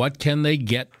about what can they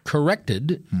get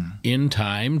corrected in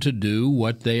time to do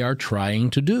what they are trying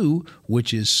to do,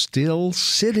 which is still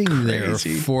sitting there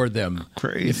for them.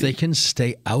 Crazy. If they can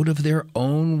stay out of their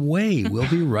own way. We'll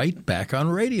be right back on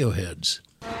Radioheads.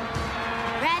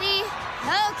 Ready?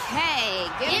 Okay.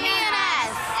 Give me an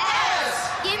S.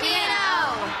 S. Give me an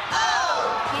O.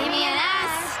 O. Give me an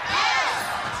S.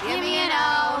 S. Give me an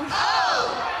O.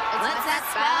 O. What's that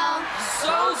spell?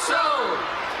 So.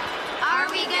 Are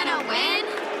we gonna win?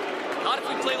 Not if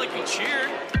we play like we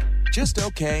cheered. Just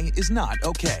okay is not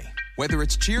okay. Whether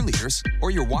it's cheerleaders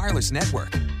or your wireless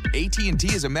network, AT&T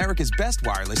is America's best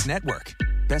wireless network.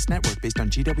 Best network based on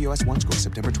GWS One Score,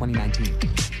 September 2019.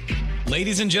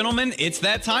 Ladies and gentlemen, it's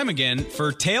that time again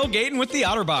for Tailgating with the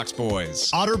OtterBox boys.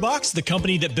 OtterBox, the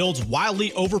company that builds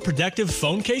wildly overprotective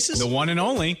phone cases? The one and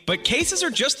only. But cases are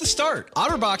just the start.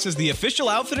 OtterBox is the official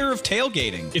outfitter of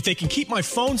tailgating. If they can keep my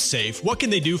phone safe, what can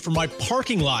they do for my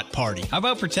parking lot party? How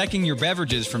about protecting your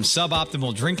beverages from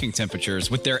suboptimal drinking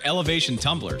temperatures with their elevation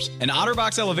tumblers? And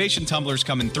OtterBox elevation tumblers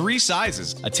come in 3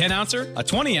 sizes: a 10-ouncer, a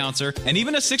 20-ouncer, and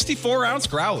even a 64-ounce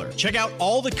growler. Check out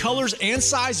all the colors and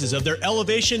sizes of their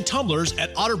elevation tumblers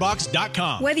at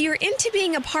OtterBox.com. Whether you're into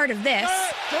being a part of this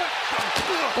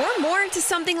or more into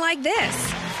something like this,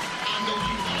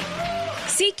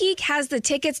 SeatGeek has the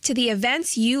tickets to the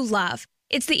events you love.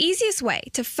 It's the easiest way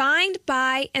to find,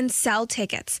 buy, and sell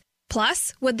tickets.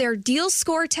 Plus, with their Deal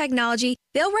Score technology,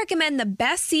 they'll recommend the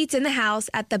best seats in the house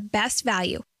at the best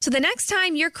value. So the next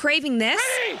time you're craving this,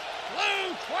 Hey!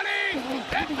 Blue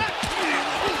 20!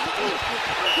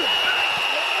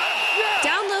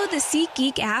 download the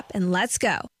SeatGeek app and let's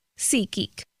go.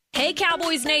 SeatGeek. Hey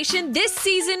Cowboys Nation, this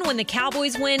season when the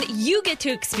Cowboys win, you get to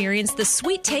experience the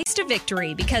sweet taste of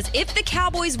victory because if the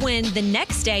Cowboys win, the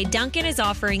next day Dunkin' is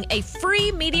offering a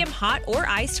free medium hot or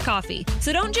iced coffee.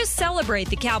 So don't just celebrate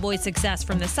the Cowboys' success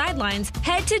from the sidelines,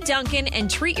 head to Dunkin'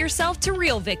 and treat yourself to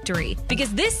real victory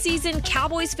because this season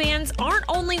Cowboys fans aren't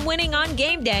only winning on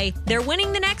game day, they're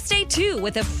winning the next day too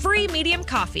with a free medium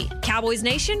coffee. Cowboys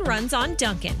Nation runs on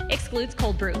Dunkin'. Excludes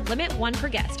cold brew. Limit 1 per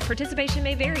guest. Participation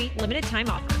may vary. Limited time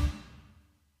offer.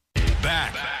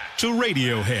 Back to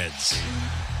Radioheads.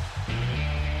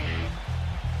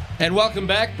 And welcome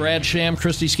back. Brad Sham,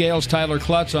 Christy Scales, Tyler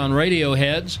Klutz on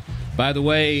Radioheads. By the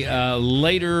way,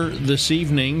 later this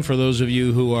evening, for those of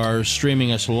you who are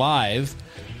streaming us live,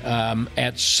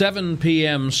 at 7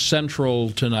 p.m. Central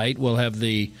tonight, we'll have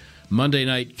the Monday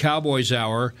Night Cowboys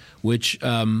Hour, which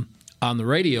on the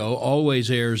radio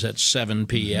always airs at 7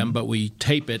 p.m., but we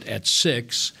tape it at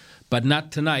 6, but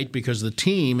not tonight because the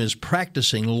team is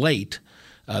practicing late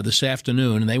this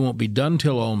afternoon, and they won't be done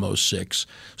till almost 6.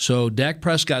 So Dak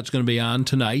Prescott's going to be on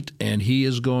tonight, and he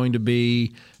is going to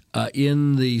be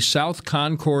in the South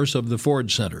Concourse of the Ford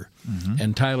Center.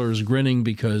 And Tyler is grinning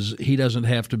because he doesn't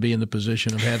have to be in the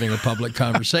position of having a public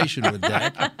conversation with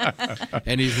Dak.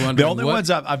 And he's wondering the only ones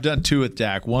I've done 2 with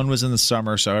Dak. One was in the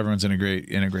summer, so everyone's in a great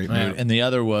mood, and the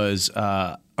other was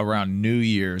around New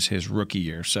Year's, his rookie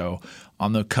year. So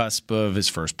on the cusp of his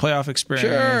first playoff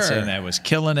experience, and I was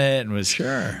killing it,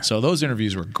 and so those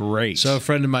interviews were great. So a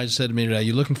friend of mine said to me today, "Are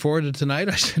you looking forward to tonight?"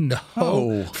 I said,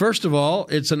 "No." First of all,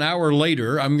 it's an hour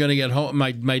later. I'm going to get home.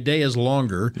 My day is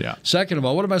longer. Yeah. Second of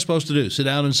all, what am I supposed to do? Sit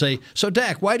down and say, "So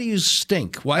Dak, why do you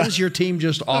stink? Why is your team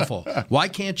just awful? Why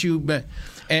can't you?"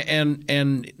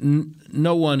 And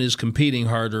no one is competing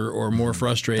harder or more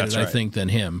frustrated, I think, than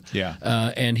him. Yeah.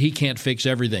 And he can't fix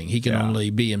everything. He can only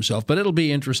be himself. But it'll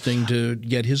be interesting to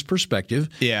get his perspective.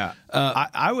 Yeah.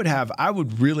 I would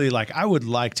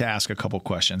like to ask a couple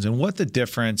questions. And what the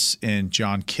difference in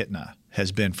Jon Kitna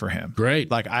has been for him.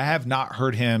 Great. Like, I have not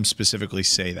heard him specifically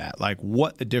say that. Like,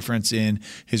 what the difference in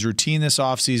his routine this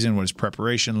offseason, what his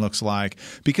preparation looks like,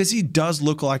 because he does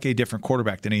look like a different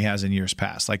quarterback than he has in years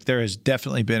past. Like, there has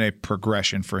definitely been a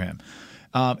progression for him.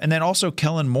 And then also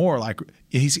Kellen Moore, like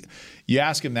you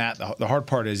ask him that, the hard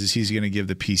part is he's going to give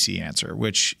the PC answer,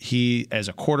 which he, as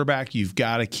a quarterback, you've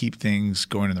got to keep things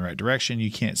going in the right direction.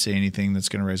 You can't say anything that's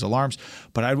going to raise alarms.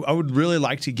 But I would really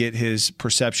like to get his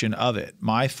perception of it.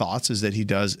 My thoughts is that he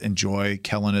does enjoy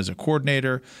Kellen as a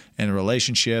coordinator and a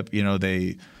relationship. You know,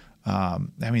 they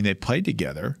played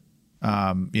together,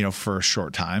 for a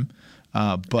short time.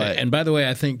 And by the way,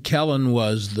 I think Kellen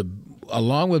was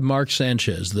along with Mark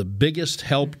Sanchez, the biggest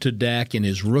help to Dak in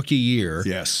his rookie year.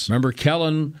 Yes. Remember,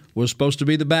 Kellen was supposed to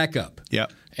be the backup.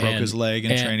 Yep. Broke his leg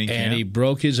in training camp. And he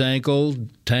broke his ankle.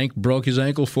 Tank broke his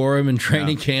ankle for him in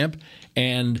training camp.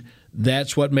 And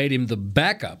that's what made him the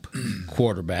backup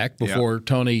quarterback before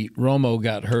Tony Romo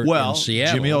got hurt in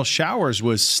Seattle. Jameel Showers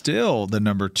was still the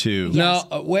number 2. Yes.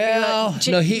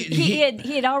 He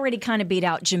had already kind of beat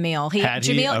out Jameel.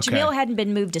 Jameel hadn't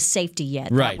been moved to safety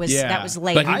yet. Right. That was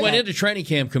later. But he went into training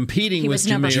camp competing with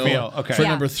Jameel for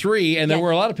number 3, and there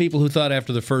were a lot of people who thought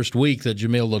after the first week that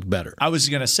Jameel looked better. I was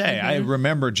going to say, I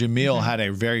remember Jameel had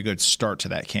a very good start to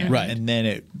that camp, and then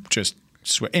it just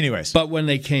anyways. But when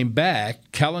they came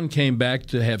back, Kellen came back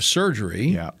to have surgery.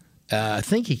 Yeah. I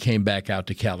think he came back out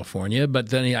to California, but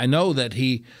then I know that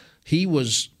he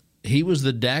was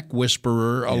the Dak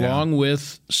whisperer along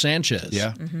with Sanchez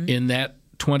in that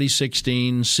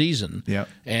 2016 season. Yeah.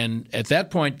 And at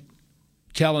that point,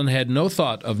 Kellen had no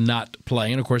thought of not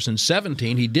playing. And of course, in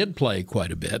 2017, he did play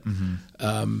quite a bit.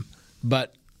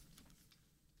 But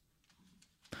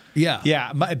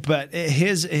but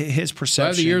his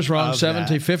perception. The year's wrong.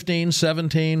 15,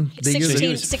 17.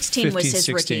 16 was his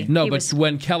rookie. No, but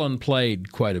when Kellen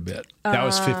played quite a bit. That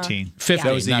was 15.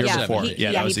 That was the year before.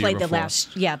 He played the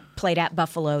last. Played at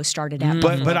Buffalo, started at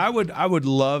Buffalo. But I would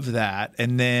love that,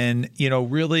 and then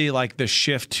really like the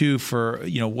shift too for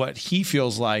what he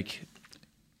feels like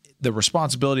the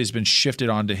responsibility has been shifted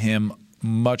onto him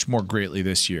much more greatly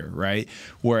this year, right?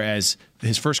 Whereas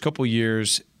his first couple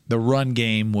years, the run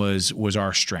game was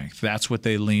our strength. That's what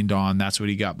they leaned on. That's what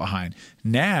he got behind.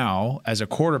 Now, as a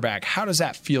quarterback, how does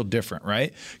that feel different,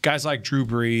 right? Guys like Drew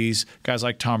Brees, guys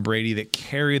like Tom Brady that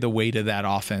carry the weight of that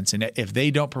offense. And if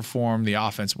they don't perform the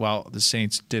offense, well, the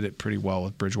Saints did it pretty well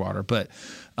with Bridgewater. But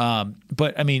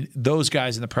I mean, those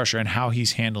guys and the pressure and how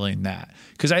he's handling that.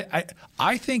 Because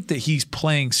I think that he's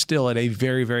playing still at a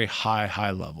very, very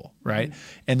high level, right?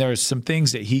 And there's some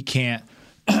things that he can't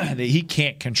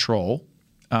control.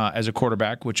 As a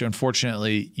quarterback, which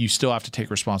unfortunately you still have to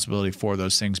take responsibility for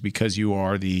those things because you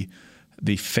are the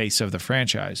face of the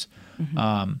franchise.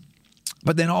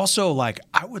 But then also, like,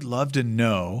 I would love to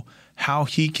know how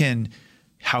he can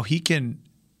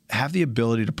have the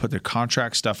ability to put the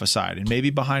contract stuff aside and maybe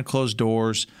behind closed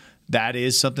doors. That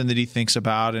is something that he thinks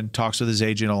about and talks with his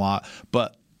agent a lot.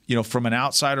 But from an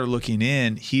outsider looking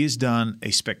in, he has done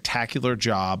a spectacular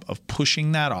job of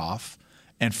pushing that off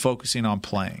and focusing on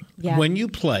playing. Yeah. When you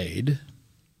played,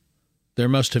 there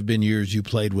must have been years you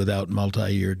played without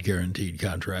multi-year guaranteed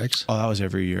contracts. Oh, that was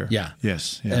every year. Yeah.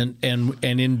 Yes. Yeah. And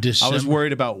in December, I was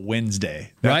worried about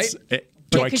Wednesday. Right?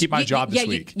 Do I keep my job this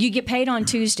week? You get paid on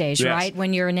Tuesdays, right?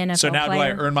 When you're an NFL player. So now do I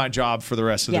earn my job for the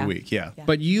rest of the week? Yeah.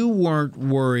 But you weren't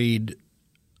worried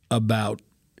about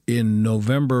in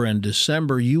November and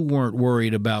December, you weren't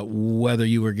worried about whether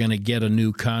you were going to get a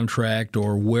new contract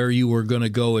or where you were going to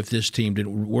go if this team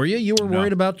didn't. Were you? You were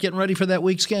worried about getting ready for that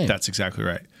week's game. That's exactly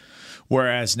right.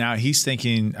 Whereas now he's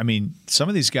thinking, I mean, some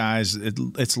of these guys,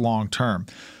 it's long term.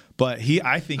 But I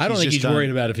don't think he's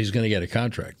worried about if he's going to get a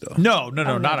contract, though. No, not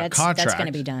a contract. That's going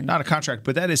to be done. Not a contract,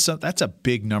 but that's a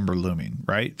big number looming,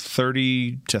 right?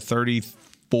 30 to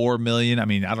 34 million. I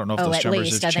mean, I don't know if those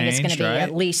numbers have changed. I think it's going to be right?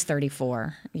 at least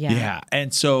 34. Yeah. Yeah,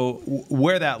 and so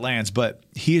where that lands, but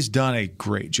he has done a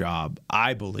great job,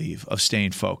 I believe, of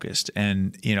staying focused.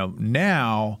 And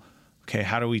now, okay,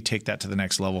 how do we take that to the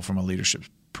next level from a leadership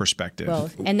perspective?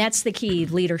 Well, and that's the key,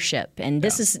 leadership. And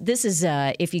this is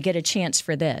if you get a chance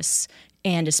for this,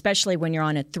 and especially when you're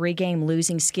on a 3-game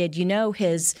losing skid,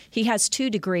 he has 2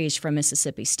 degrees from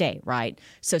Mississippi State, right?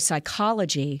 So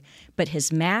psychology, but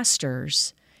his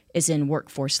master's is in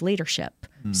workforce leadership.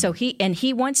 So he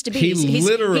wants to be. He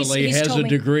literally has a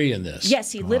degree in this.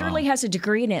 Yes, he literally has a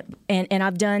degree in it. And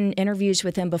I've done interviews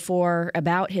with him before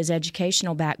about his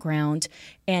educational background,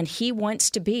 and he wants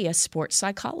to be a sports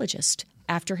psychologist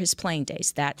after his playing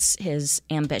days. That's his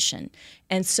ambition.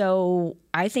 And so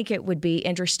I think it would be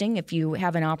interesting if you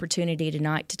have an opportunity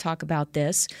tonight to talk about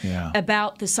this,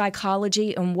 about the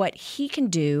psychology and what he can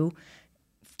do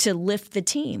to lift the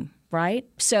team, right?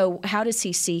 So how does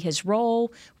he see his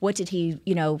role? What did he,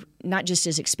 not just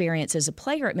his experience as a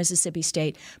player at Mississippi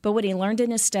State, but what he learned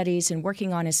in his studies and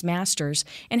working on his master's,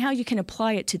 and how you can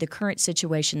apply it to the current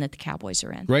situation that the Cowboys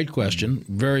are in. Great question.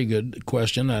 Very good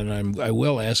question, and I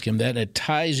will ask him that. It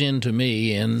ties into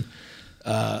me in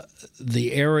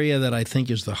the area that I think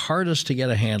is the hardest to get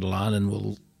a handle on, and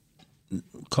we'll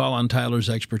call on Tyler's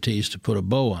expertise to put a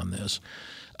bow on this.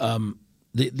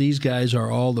 These guys are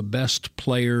all the best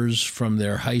players from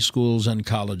their high schools and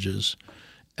colleges.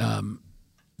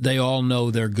 They all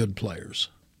know they're good players.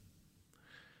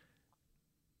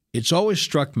 It's always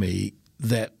struck me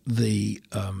that the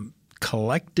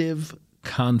collective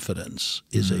confidence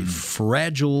is a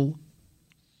fragile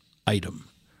item.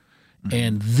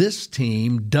 And this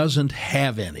team doesn't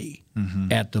have any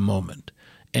at the moment.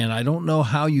 And I don't know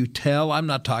how you tell. I'm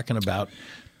not talking about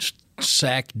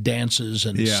sack dances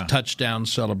and touchdown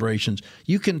celebrations.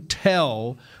 You can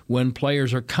tell when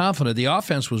players are confident. The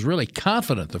offense was really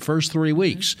confident the first 3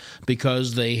 weeks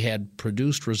because they had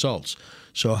produced results.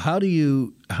 So how do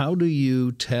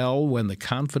you tell when the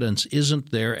confidence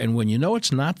isn't there and when you know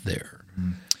it's not there?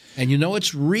 And you know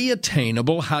it's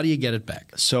reattainable, how do you get it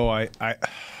back? So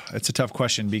it's a tough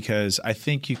question because I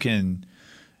think you can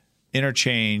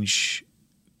interchange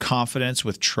confidence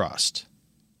with trust.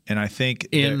 And I think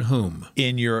in whom?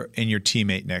 In your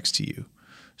teammate next to you.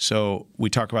 So we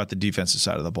talk about the defensive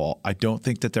side of the ball. I don't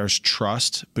think that there's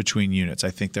trust between units.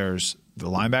 I think there's the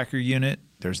linebacker unit,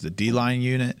 there's the D-line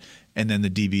unit, and then the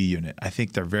DB unit. I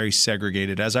think they're very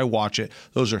segregated. As I watch it,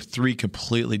 those are 3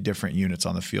 completely different units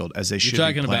on the field as they should be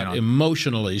playing. You're talking about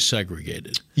emotionally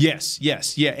segregated. Yes,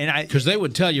 yeah. And because they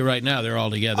would tell you right now they're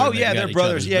all together. Oh yeah, they're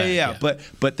brothers. Yeah.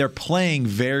 But they're playing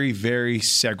very, very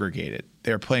segregated.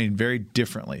 They're playing very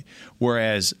differently.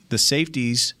 Whereas the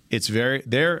safeties,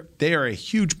 they are a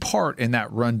huge part in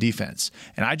that run defense.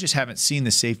 And I just haven't seen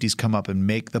the safeties come up and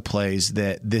make the plays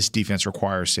that this defense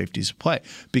requires safeties to play.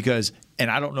 And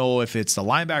I don't know if it's the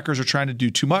linebackers are trying to do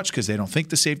too much because they don't think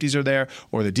the safeties are there,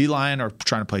 or the D-line are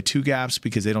trying to play 2 gaps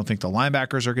because they don't think the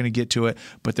linebackers are going to get to it,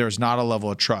 but there's not a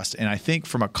level of trust. And I think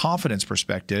from a confidence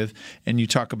perspective, and you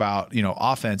talk about,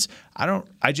 offense, I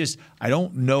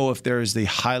don't know if there is the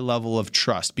high level of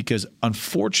trust because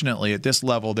unfortunately at this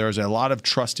level there's a lot of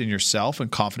trust in yourself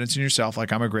and confidence in yourself,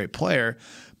 like I'm a great player,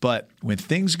 but when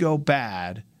things go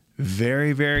bad,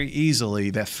 very, very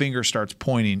easily that finger starts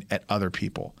pointing at other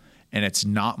people. And it's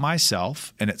not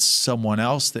myself, and it's someone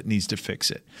else that needs to fix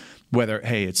it. Whether,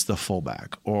 hey, it's the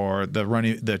fullback or the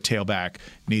tailback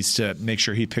needs to make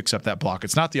sure he picks up that block.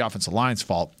 It's not the offensive line's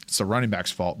fault. It's the running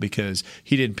back's fault because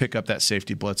he didn't pick up that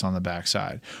safety blitz on the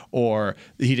backside, or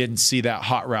he didn't see that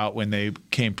hot route when they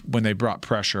brought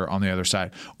pressure on the other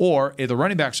side. Or if the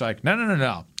running back's like,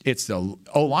 no. It's the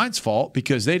O-line's fault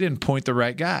because they didn't point the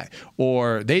right guy,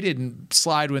 or they didn't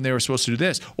slide when they were supposed to do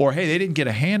this, or, hey, they didn't get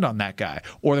a hand on that guy,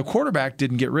 or the quarterback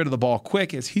didn't get rid of the ball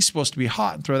quick as he's supposed to be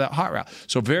hot and throw that hot route.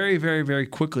 So very, very, very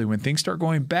quickly when things start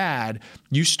going bad,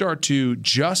 you start to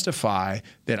justify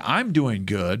that I'm doing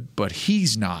good, but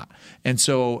he's not. And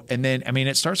then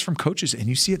it starts from coaches, and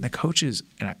you see it in the coaches.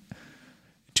 And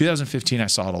 2015, I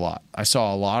saw it a lot. I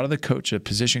saw a lot of the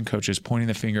position coaches pointing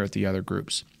the finger at the other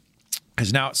groups.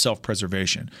 Because now it's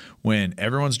self-preservation. When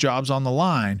everyone's job's on the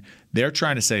line, they're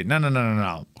trying to say,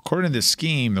 no. According to this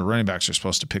scheme, the running backs are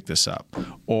supposed to pick this up.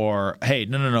 Or, hey,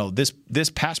 no. This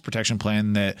pass protection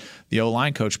plan that the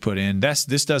O-line coach put in, this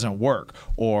doesn't work.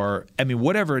 Or, I mean,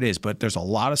 whatever it is. But there's a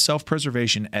lot of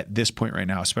self-preservation at this point right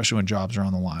now, especially when jobs are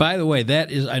on the line. By the way, that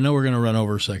is, I know we're going to run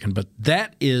over a second, but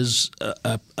that is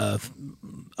a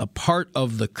part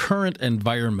of the current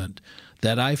environment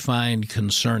that I find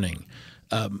concerning.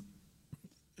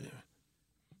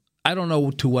 I don't know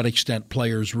to what extent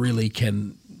players really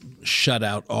can shut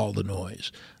out all the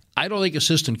noise. I don't think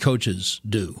assistant coaches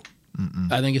do.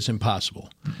 Mm-mm. I think it's impossible.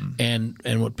 Mm-mm.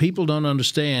 And what people don't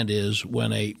understand is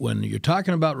when you're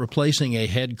talking about replacing a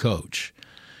head coach,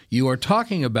 you are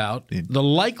talking about the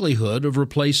likelihood of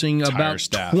replacing about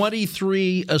staff.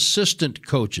 23 assistant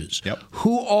coaches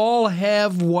who all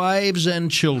have wives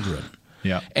and children.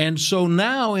 Yeah. And so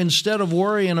now, instead of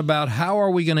worrying about how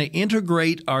are we going to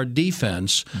integrate our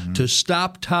defense to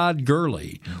stop Todd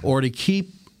Gurley or to keep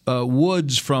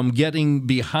Woods from getting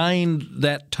behind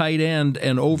that tight end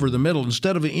and over the middle,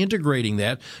 instead of integrating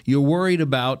that, you're worried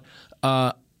about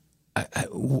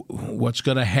what's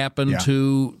going to happen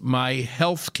to my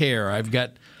health care. I've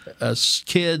got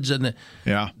kids, and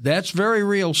that's very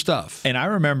real stuff. And I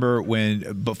remember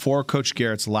before Coach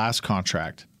Garrett's last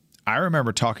contract, I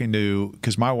remember talking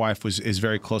because my wife is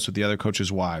very close with the other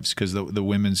coaches' wives because the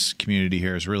women's community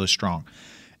here is really strong.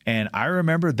 And I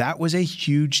remember that was a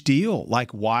huge deal.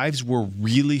 Like, wives were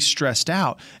really stressed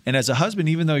out. And as a husband,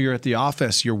 even though you're at the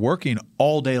office, you're working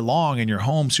all day long and you're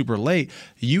home super late,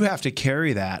 you have to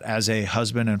carry that as a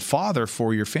husband and father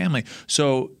for your family.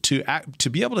 So to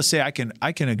be able to say I can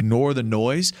ignore the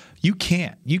noise, you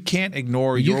can't. You can't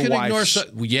ignore your wife.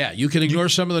 You can ignore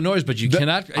some of the noise, but you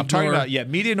cannot ignore. I'm talking about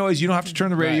media noise. You don't have to turn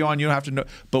the radio on. You don't have to know.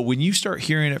 But when you start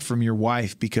hearing it from your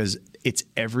wife, because it's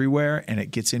everywhere and it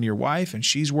gets into your wife and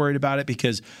she's worried about it,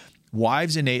 because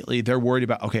wives innately, they're worried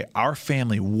about, okay, our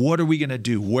family, what are we going to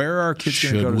do? Where are our kids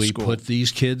going to go to school? Should we put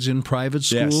these kids in private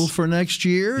school for next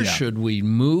year? Yeah. Should we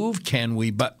move? Can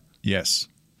we? Yes.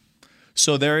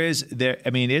 So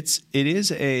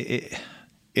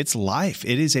it's life.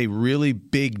 It is a really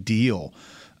big deal.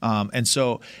 And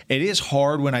so it is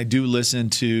hard when I do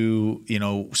listen to,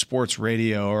 sports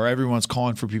radio or everyone's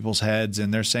calling for people's heads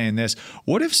and they're saying this.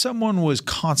 What if someone was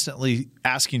constantly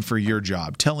asking for your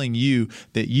job, telling you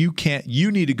that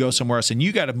you need to go somewhere else and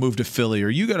you got to move to Philly or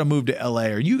you got to move to LA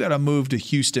or you got to move to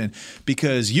Houston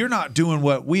because you're not doing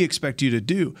what we expect you to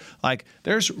do? Like,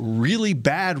 there's really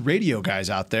bad radio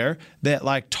guys out there that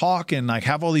talk and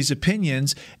have all these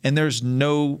opinions, and there's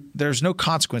no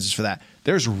consequences for that.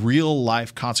 There's real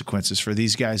life consequences for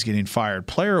these guys getting fired,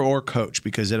 player or coach,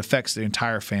 because it affects the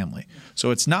entire family. So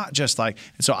it's not just and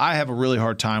so I have a really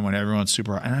hard time when everyone's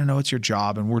super, and I know it's your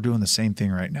job and we're doing the same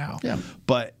thing right now. Yeah.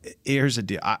 But here's the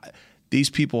deal. These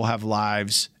people have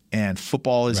lives, and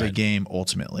football is a game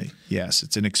ultimately. Yes,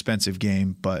 it's an expensive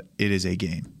game, but it is a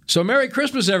game. So Merry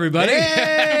Christmas, everybody.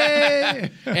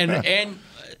 Hey! and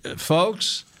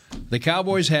folks, the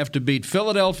Cowboys have to beat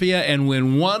Philadelphia and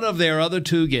win one of their other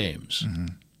two games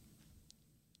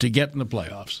to get in the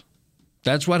playoffs.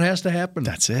 That's what has to happen.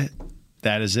 That's it.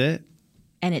 That is it.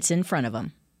 And it's in front of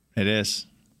them. It is.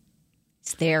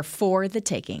 It's there for the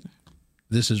taking.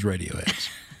 This is Radioheads.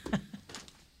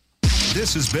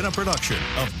 This has been a production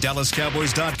of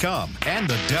DallasCowboys.com and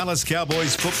the Dallas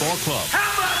Cowboys Football Club.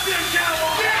 How about this, Cowboys?